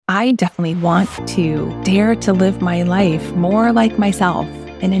I definitely want to dare to live my life more like myself,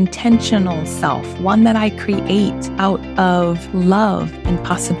 an intentional self, one that I create out of love and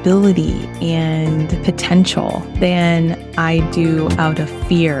possibility and potential than I do out of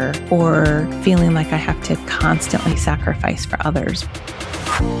fear or feeling like I have to constantly sacrifice for others.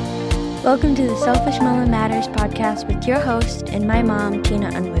 Welcome to the Selfish Mama Matters podcast with your host and my mom,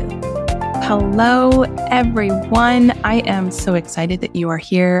 Tina Unruh. Hello, everyone. I am so excited that you are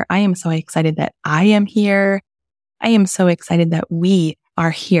here. I am so excited that I am here. I am so excited that we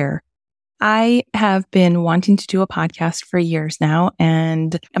are here. I have been wanting to do a podcast for years now,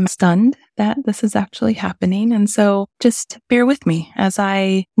 and I'm stunned that this is actually happening. And so just bear with me as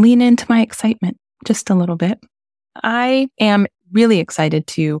I lean into my excitement just a little bit. I am really excited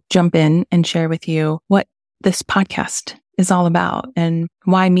to jump in and share with you what this podcast is all about and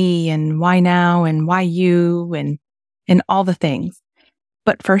why me and why now and why you and all the things.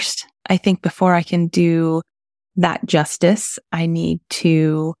 But first, I think before I can do that justice, I need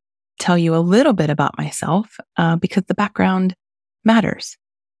to tell you a little bit about myself because the background matters.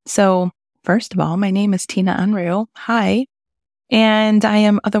 So first of all, my name is Tina Unruh. Hi. And I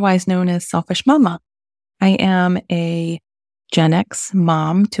am otherwise known as Selfish Mama. I am a Gen X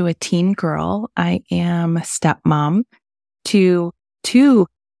mom to a teen girl. I am a stepmom to two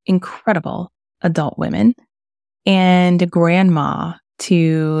incredible adult women and a grandma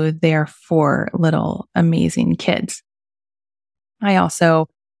to their four little amazing kids. I also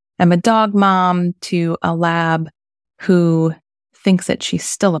am a dog mom to a lab who thinks that she's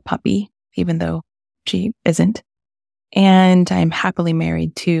still a puppy, even though she isn't. And I'm happily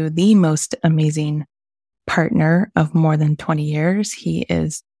married to the most amazing partner of more than 20 years. He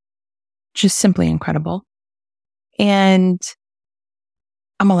is just simply incredible. And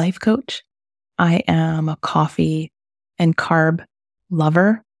I'm a life coach. I am a coffee and carb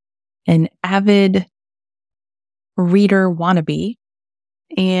lover, an avid reader wannabe,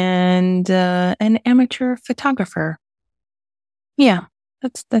 and an amateur photographer. Yeah,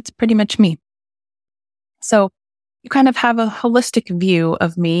 that's pretty much me. So you kind of have a holistic view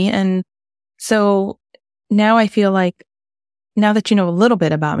of me. And so now I feel like now that you know a little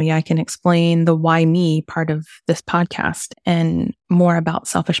bit about me, I can explain the why me part of this podcast and more about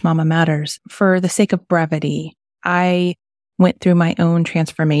Selfish Mama Matters. For the sake of brevity, I went through my own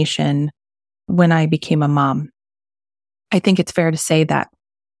transformation when I became a mom. I think it's fair to say that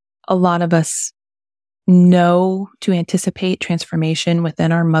a lot of us know to anticipate transformation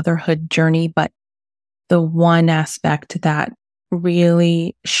within our motherhood journey, but the one aspect that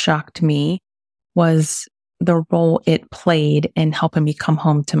really shocked me was the role it played in helping me come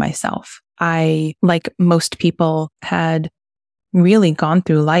home to myself. I, like most people, had really gone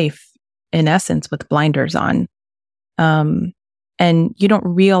through life, in essence, with blinders on. And you don't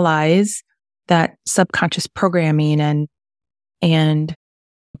realize that subconscious programming and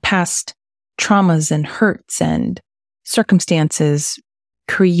past traumas and hurts and circumstances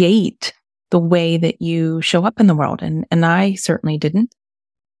create the way that you show up in the world. And I certainly didn't.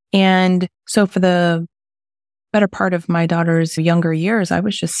 And so for the better part of my daughter's younger years, I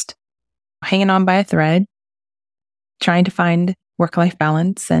was just hanging on by a thread, trying to find work-life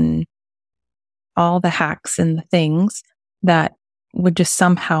balance and all the hacks and the things that would just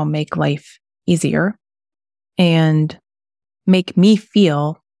somehow make life easier and make me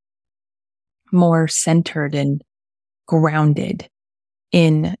feel more centered and grounded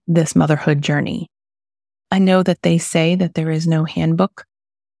in this motherhood journey. I know that they say that there is no handbook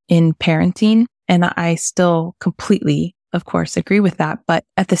in parenting, and I still completely, of course, agree with that. But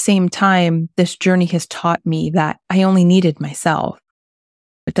at the same time, this journey has taught me that I only needed myself.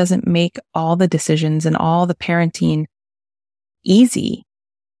 It doesn't make all the decisions and all the parenting easy,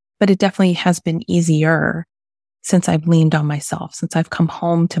 but it definitely has been easier since I've leaned on myself, since I've come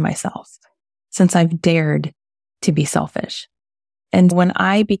home to myself, since I've dared to be selfish. And when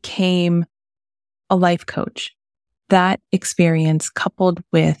I became a life coach, that experience coupled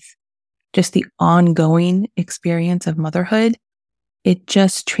with just the ongoing experience of motherhood, it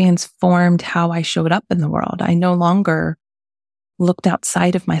just transformed how I showed up in the world. I no longer looked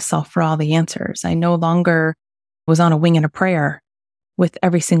outside of myself for all the answers. I no longer was on a wing and a prayer with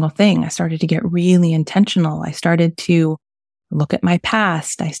every single thing. I started to get really intentional. I started to look at my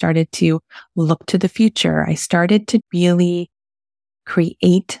past. I started to look to the future. I started to really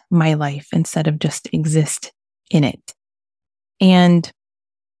create my life instead of just exist in it. And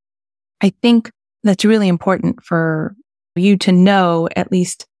I think that's really important for you to know at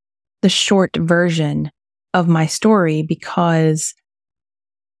least the short version of my story, because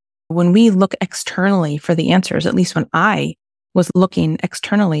when we look externally for the answers, at least when I was looking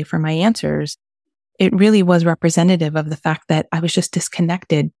externally for my answers, it really was representative of the fact that I was just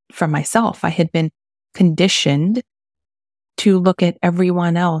disconnected from myself. I had been conditioned to look at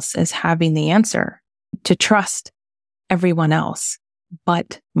everyone else as having the answer, to trust everyone else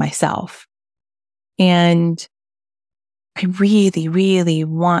but myself. And I really, really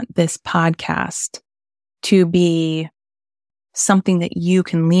want this podcast to be something that you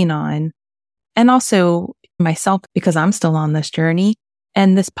can lean on, and also myself, because I'm still on this journey.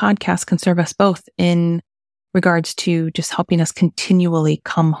 And this podcast can serve us both in regards to just helping us continually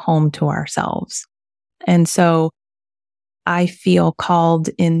come home to ourselves. And so I feel called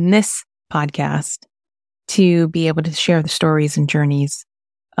in this podcast to be able to share the stories and journeys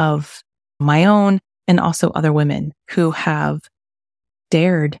of my own and also other women who have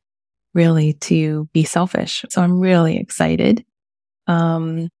dared really to be selfish. So I'm really excited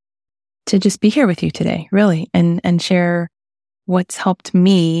to just be here with you today, really, and share what's helped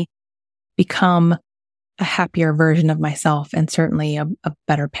me become a happier version of myself and certainly a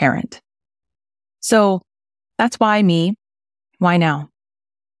better parent. So that's why me. Why now?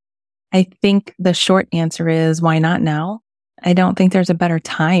 I think the short answer is why not now? I don't think there's a better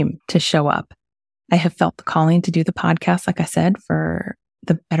time to show up. I have felt the calling to do the podcast, like I said, for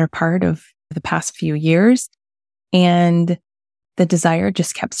the better part of the past few years. And the desire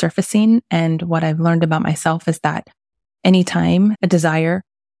just kept surfacing. And what I've learned about myself is that anytime a desire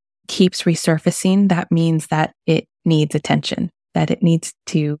keeps resurfacing, that means that it needs attention, that it needs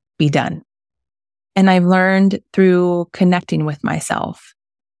to be done. And I've learned through connecting with myself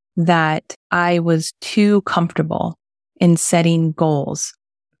that I was too comfortable in setting goals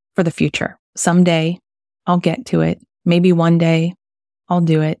for the future. Someday I'll get to it. Maybe one day I'll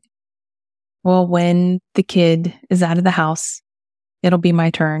do it. Well, when the kid is out of the house, it'll be my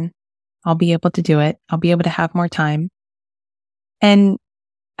turn. I'll be able to do it. I'll be able to have more time. And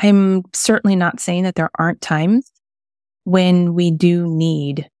I'm certainly not saying that there aren't times when we do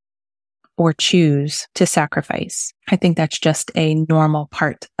need or choose to sacrifice. I think that's just a normal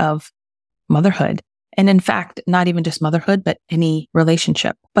part of motherhood. And in fact, not even just motherhood, but any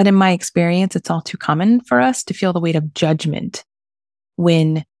relationship. But in my experience, it's all too common for us to feel the weight of judgment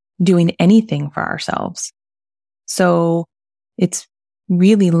when doing anything for ourselves. So it's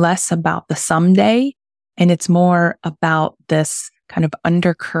really less about the someday, and it's more about this kind of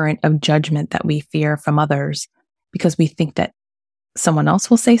undercurrent of judgment that we fear from others because we think that someone else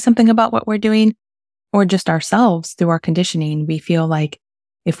will say something about what we're doing, or just ourselves through our conditioning. We feel like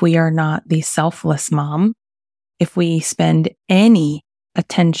if we are not the selfless mom, if we spend any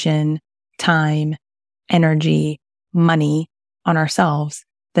attention, time, energy, money on ourselves,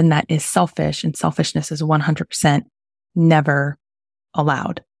 then that is selfish, and selfishness is 100% never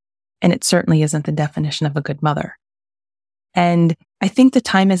allowed. And it certainly isn't the definition of a good mother. And I think the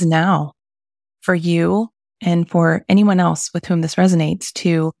time is now for you and for anyone else with whom this resonates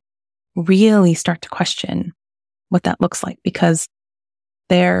to really start to question what that looks like, because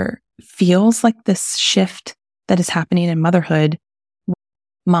there feels like this shift that is happening in motherhood.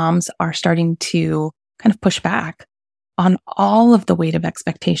 Moms are starting to kind of push back on all of the weight of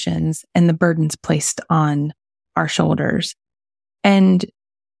expectations and the burdens placed on our shoulders. And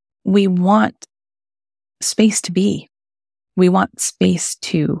we want space to be. We want space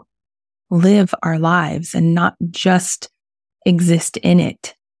to live our lives and not just exist in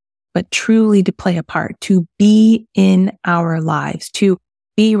it, but truly to play a part, to be in our lives, to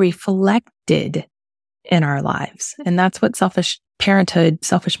be reflected in our lives. And that's what selfish parenthood,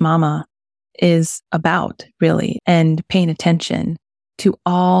 selfish mama is about, really, and paying attention to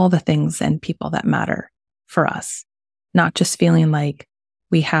all the things and people that matter for us, not just feeling like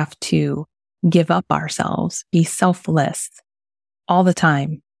we have to give up ourselves, be selfless all the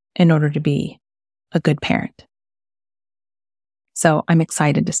time in order to be a good parent. So I'm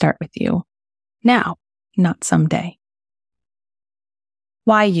excited to start with you now, not someday.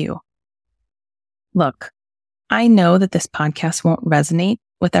 Why you? Look, I know that this podcast won't resonate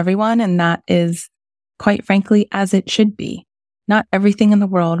with everyone, and that is, quite frankly, as it should be. Not everything in the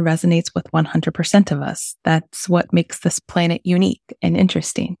world resonates with 100% of us. That's what makes this planet unique and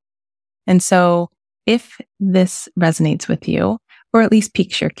interesting. And so if this resonates with you, or at least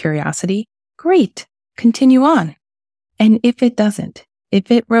piques your curiosity, great, continue on. And if it doesn't,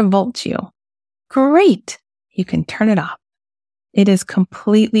 if it revolts you, great, you can turn it off. It is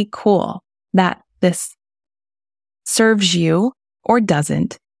completely cool that this serves you or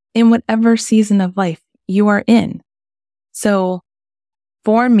doesn't in whatever season of life you are in. So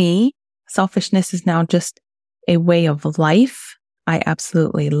for me, selfishness is now just a way of life. I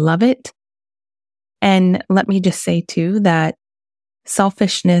absolutely love it. And let me just say too that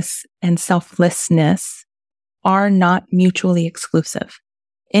selfishness and selflessness are not mutually exclusive.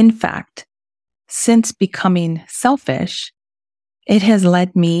 In fact, since becoming selfish, it has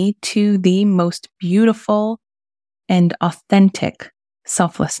led me to the most beautiful and authentic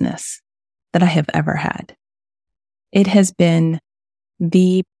selflessness that I have ever had. It has been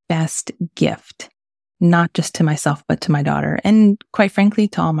the best gift, not just to myself, but to my daughter, and quite frankly,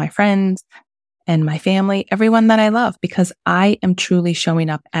 to all my friends and my family, everyone that I love, because I am truly showing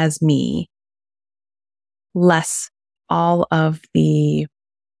up as me, less all of the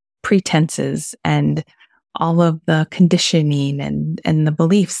pretenses and all of the conditioning and the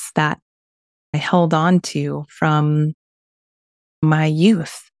beliefs that I held on to from my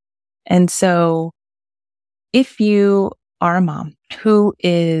youth. And so if you are a mom who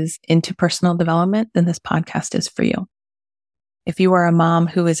is into personal development, then this podcast is for you. If you are a mom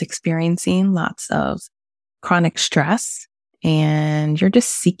who is experiencing lots of chronic stress and you're just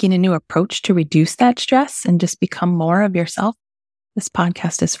seeking a new approach to reduce that stress and just become more of yourself, this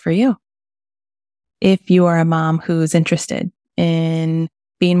podcast is for you. If you are a mom who's interested in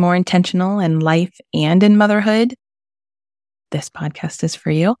being more intentional in life and in motherhood, this podcast is for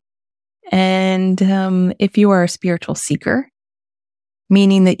you. And if you are a spiritual seeker,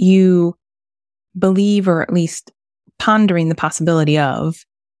 meaning that you believe, or at least pondering the possibility of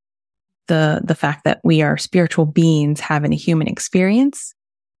the fact that we are spiritual beings having a human experience,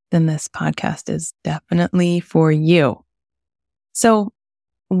 then this podcast is definitely for you. So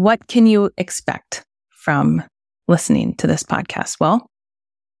what can you expect from listening to this podcast? Well,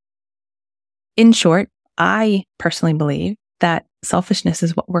 in short, I personally believe that selfishness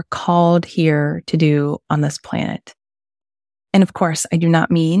is what we're called here to do on this planet. And of course, I do not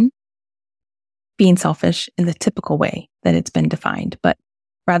mean being selfish in the typical way that it's been defined, but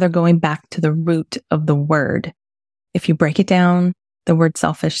rather going back to the root of the word. If you break it down, the word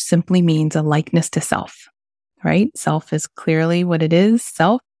selfish simply means a likeness to self, right? Self is clearly what it is,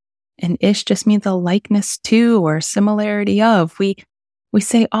 self, and ish just means a likeness to or similarity of. We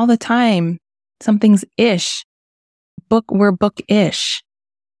say all the time, something's ish. We're book-ish.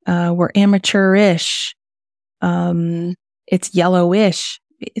 We're amateur-ish. It's yellowish.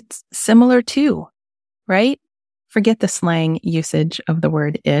 It's similar to, right? Forget the slang usage of the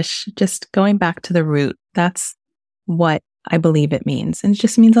word ish. Just going back to the root. That's what I believe it means. And it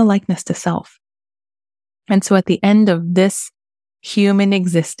just means a likeness to self. And so at the end of this human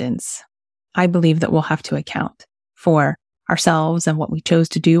existence, I believe that we'll have to account for ourselves and what we chose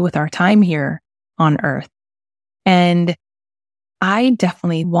to do with our time here on earth. And I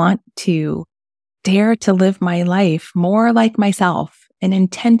definitely want to dare to live my life more like myself, an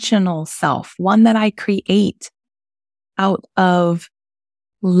intentional self, one that I create out of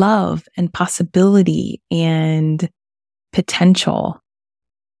love and possibility and potential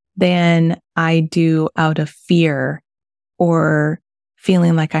than I do out of fear or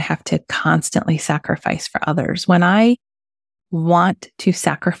feeling like I have to constantly sacrifice for others. When I want to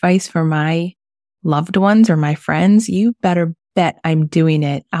sacrifice for my loved ones or my friends, you better bet I'm doing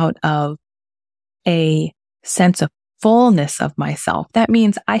it out of a sense of fullness of myself. That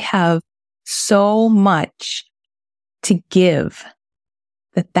means I have so much to give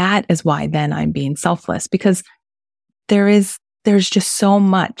that is why then I'm being selfless, because there's just so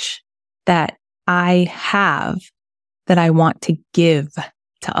much that I have that I want to give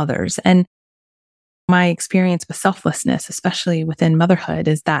to others. And my experience with selflessness, especially within motherhood,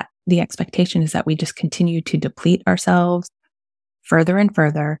 is that the expectation is that we just continue to deplete ourselves further and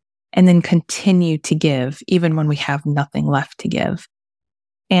further, and then continue to give even when we have nothing left to give.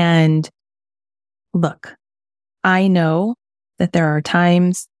 And look, I know that there are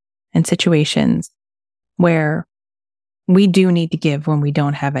times and situations where we do need to give when we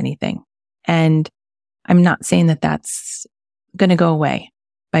don't have anything. And I'm not saying that that's going to go away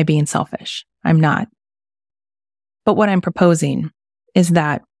by being selfish. I'm not. But what I'm proposing is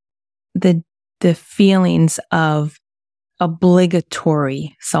that the feelings of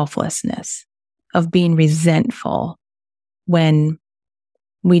obligatory selflessness, of being resentful when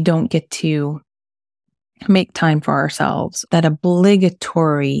we don't get to make time for ourselves, that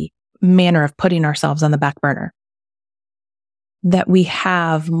obligatory manner of putting ourselves on the back burner, that we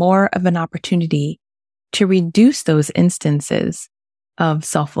have more of an opportunity to reduce those instances of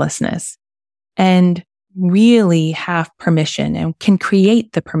selflessness and really have permission and can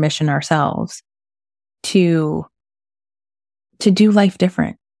create the permission ourselves to do life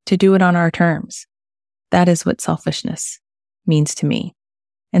different, to do it on our terms. That is what selfishness means to me.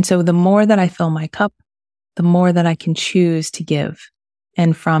 And so the more that I fill my cup, the more that I can choose to give,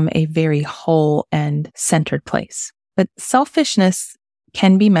 and from a very whole and centered place. But selfishness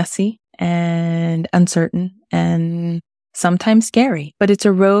can be messy and uncertain and sometimes scary, but it's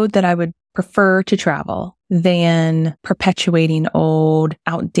a road that I would prefer to travel than perpetuating old,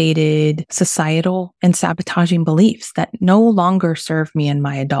 outdated, societal and sabotaging beliefs that no longer serve me in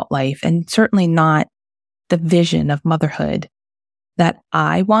my adult life, and certainly not the vision of motherhood that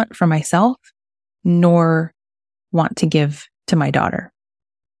I want for myself, nor want to give to my daughter.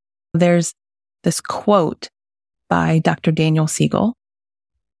 There's this quote by Dr. Daniel Siegel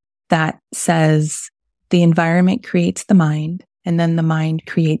that says, the environment creates the mind, and then the mind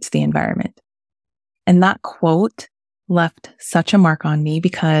creates the environment. And that quote left such a mark on me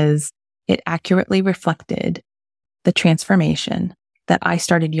because it accurately reflected the transformation that I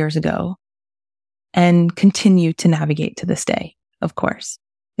started years ago and continue to navigate to this day, of course.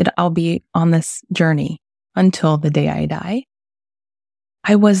 I'll be on this journey until the day I die.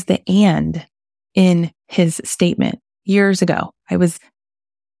 I was the and in his statement years ago. I was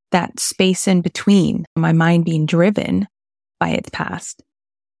that space in between my mind being driven by its past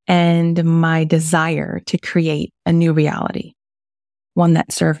and my desire to create a new reality, one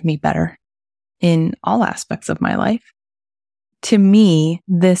that served me better in all aspects of my life. To me,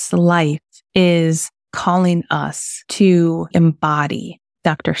 this life is calling us to embody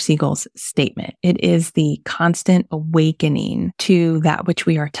Dr. Siegel's statement. It is the constant awakening to that which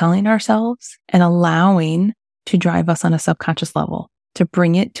we are telling ourselves and allowing to drive us on a subconscious level, to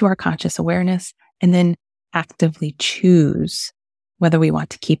bring it to our conscious awareness and then actively choose whether we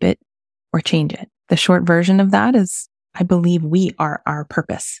want to keep it or change it. The short version of that is, I believe we are our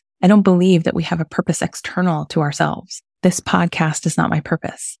purpose. I don't believe that we have a purpose external to ourselves. This podcast is not my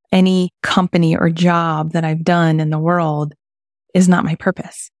purpose. Any company or job that I've done in the world is not my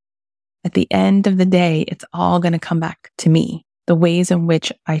purpose. At the end of the day, it's all going to come back to me. The ways in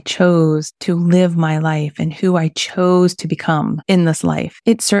which I chose to live my life and who I chose to become in this life.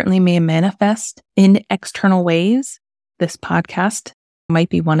 It certainly may manifest in external ways. This podcast might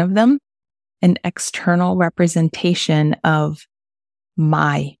be one of them, an external representation of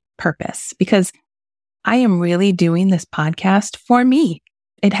my purpose, because I am really doing this podcast for me.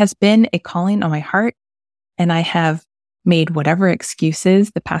 It has been a calling on my heart, and I have made whatever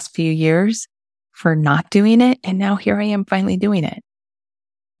excuses the past few years for not doing it. And now here I am finally doing it.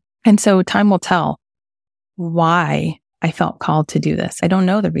 And so time will tell why I felt called to do this. I don't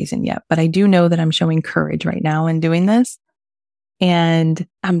know the reason yet, but I do know that I'm showing courage right now in doing this. And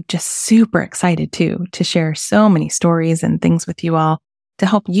I'm just super excited too, to share so many stories and things with you all to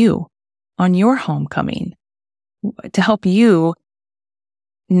help you on your homecoming, to help you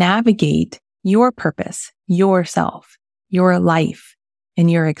navigate your purpose, yourself, your life, and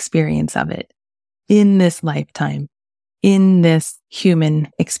your experience of it in this lifetime, in this human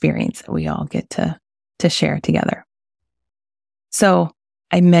experience that we all get to share together. So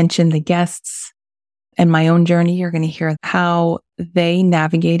I mentioned the guests and my own journey. You're going to hear how they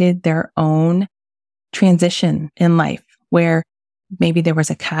navigated their own transition in life, where maybe there was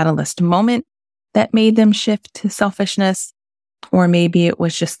a catalyst moment that made them shift to selfishness, or maybe it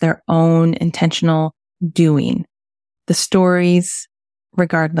was just their own intentional doing. The stories,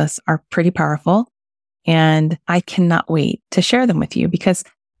 regardless, are pretty powerful, and I cannot wait to share them with you because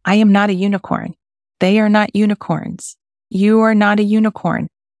I am not a unicorn. They are not unicorns. You are not a unicorn.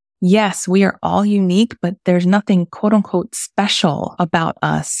 Yes, we are all unique, but there's nothing quote unquote special about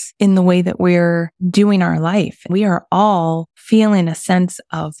us in the way that we're doing our life. We are all feeling a sense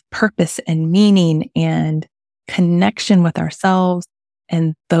of purpose and meaning and connection with ourselves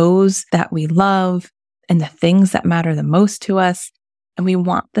and those that we love and the things that matter the most to us. And we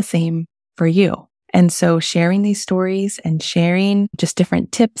want the same for you. And so sharing these stories and sharing just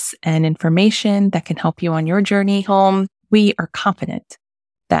different tips and information that can help you on your journey home, we are confident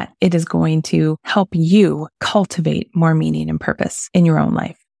that it is going to help you cultivate more meaning and purpose in your own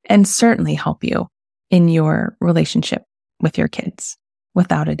life, and certainly help you in your relationship with your kids,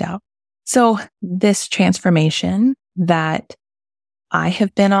 without a doubt. So this transformation that I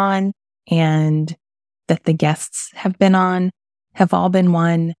have been on and that the guests have been on have all been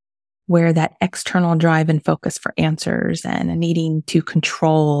one where that external drive and focus for answers and a needing to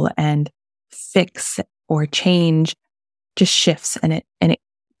control and fix or change just shifts, and it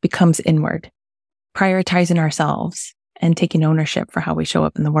becomes inward, prioritizing ourselves and taking ownership for how we show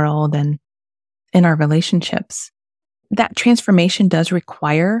up in the world and in our relationships. That transformation does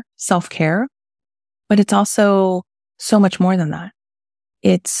require self-care, but it's also so much more than that.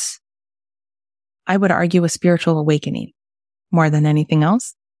 It's, I would argue, a spiritual awakening more than anything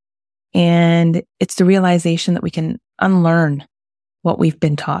else. And it's the realization that we can unlearn what we've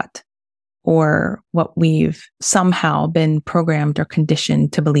been taught or what we've somehow been programmed or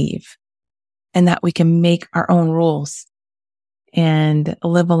conditioned to believe, and that we can make our own rules and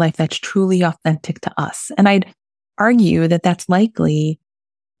live a life that's truly authentic to us. And I'd argue that that's likely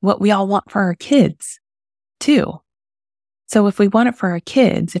what we all want for our kids too. So if we want it for our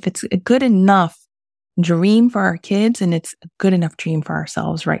kids, if it's a good enough dream for our kids, and it's a good enough dream for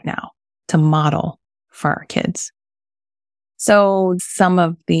ourselves right now to model for our kids. So some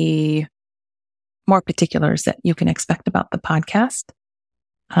of the more particulars that you can expect about the podcast.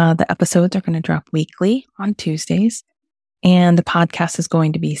 The episodes are going to drop weekly on Tuesdays, and the podcast is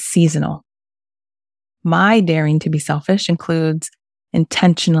going to be seasonal. My daring to be selfish includes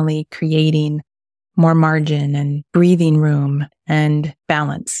intentionally creating more margin and breathing room and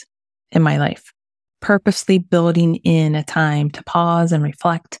balance in my life, purposely building in a time to pause and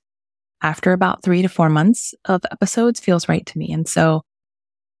reflect after about 3 to 4 months of episodes feels right to me. And so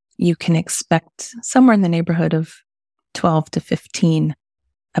you can expect somewhere in the neighborhood of 12 to 15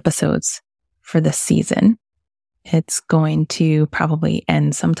 episodes for this season. It's going to probably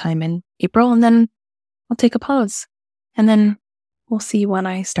end sometime in April, and then I'll take a pause, and then we'll see when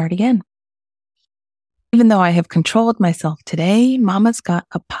I start again. Even though I have controlled myself today, Mama's got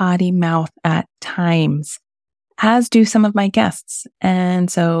a potty mouth at times, as do some of my guests. And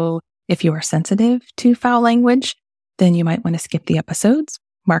so if you are sensitive to foul language, then you might want to skip the episodes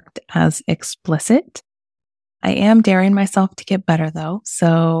marked as explicit. I am daring myself to get better though,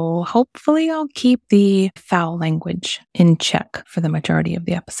 so hopefully I'll keep the foul language in check for the majority of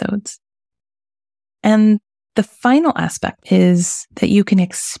the episodes. And the final aspect is that you can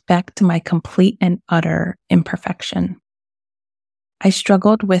expect my complete and utter imperfection. I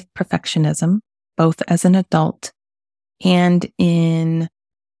struggled with perfectionism, both as an adult and in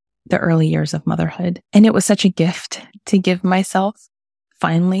the early years of motherhood. And it was such a gift to give myself,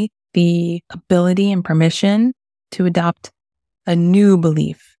 finally, the ability and permission to adopt a new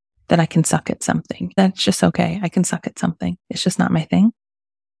belief that I can suck at something. That's just okay. I can suck at something. It's just not my thing.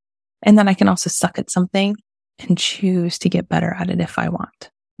 And then I can also suck at something and choose to get better at it if I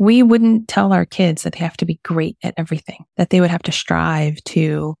want. We wouldn't tell our kids that they have to be great at everything, that they would have to strive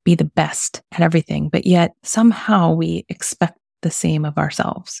to be the best at everything, but yet somehow we expect the same of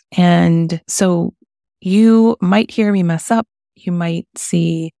ourselves. And so you might hear me mess up. You might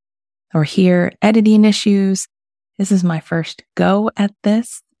see or hear editing issues. This is my first go at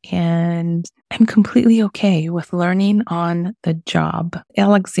this, and I'm completely okay with learning on the job.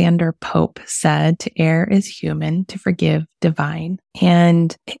 Alexander Pope said, "To err is human, to forgive divine."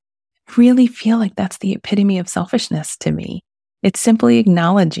 And I really feel like that's the epitome of selfishness to me. It's simply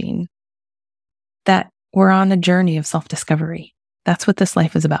acknowledging that we're on a journey of self-discovery. That's what this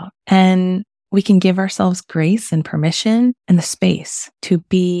life is about. And we can give ourselves grace and permission and the space to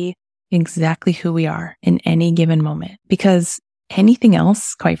be exactly who we are in any given moment, because anything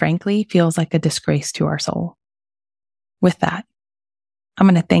else, quite frankly, feels like a disgrace to our soul. With that, I'm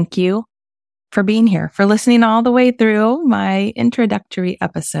going to thank you for being here, for listening all the way through my introductory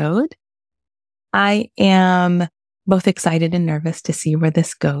episode. I am both excited and nervous to see where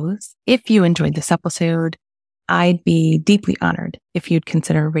this goes. If you enjoyed this episode, I'd be deeply honored if you'd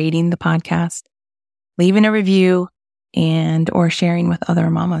consider rating the podcast, leaving a review, and or sharing with other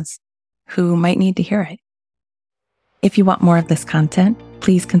mamas who might need to hear it. If you want more of this content,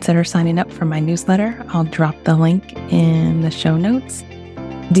 please consider signing up for my newsletter. I'll drop the link in the show notes.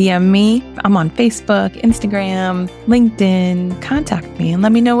 DM me. I'm on Facebook, Instagram, LinkedIn. Contact me and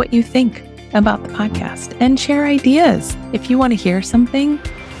let me know what you think about the podcast, and share ideas. If you want to hear something,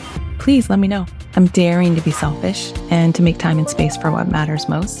 please let me know. I'm daring to be selfish and to make time and space for what matters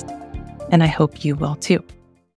most, and I hope you will too.